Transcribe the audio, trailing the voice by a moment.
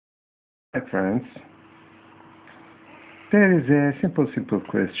Hi friends, there is a simple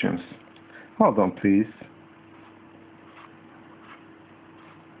questions. Hold on please.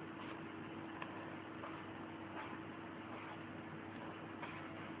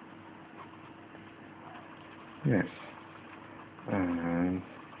 Yes, and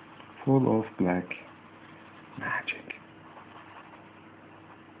full of black magic.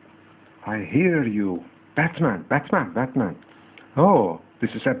 I hear you. Batman, Batman, Batman. Oh, this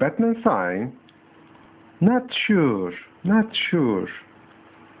is a Batman sign? Not sure, not sure.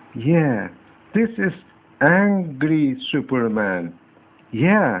 Yeah, this is Angry Superman.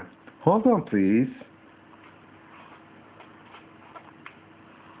 Yeah, hold on please.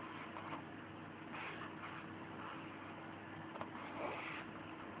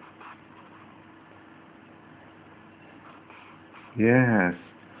 Yes,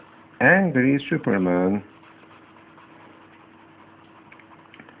 Angry Superman.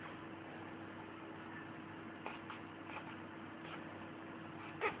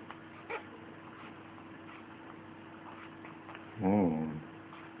 Oh.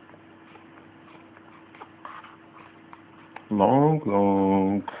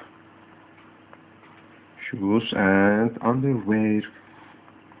 Long shoes and underwear.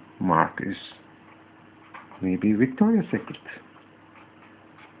 Mark is maybe Victoria's Secret.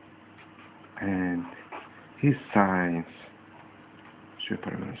 And his signs,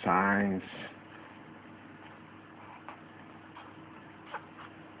 Superman signs.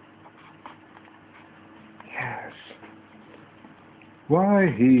 Yes. Why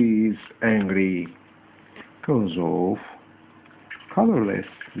he is angry? Because of colorless.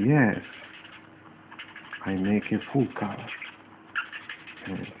 Yes. I make a full color.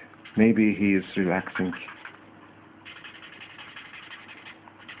 And maybe he is relaxing.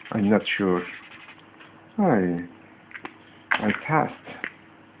 I'm not sure. I test.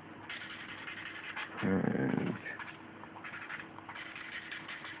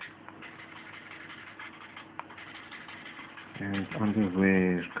 And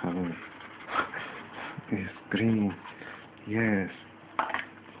underwear color is green. Yes.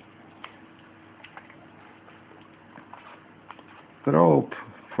 Drop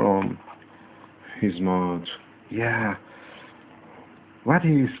from his mouth. Yeah. What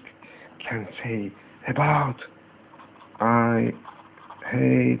he can say about I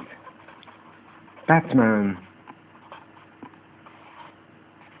hate Batman.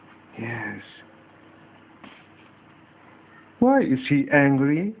 Yes. Why is he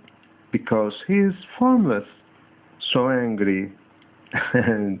angry? Because he is formless. So angry.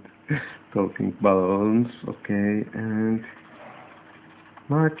 And talking balloons. Okay. And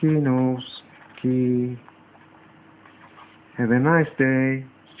Marky knows. Have a nice day.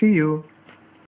 See you.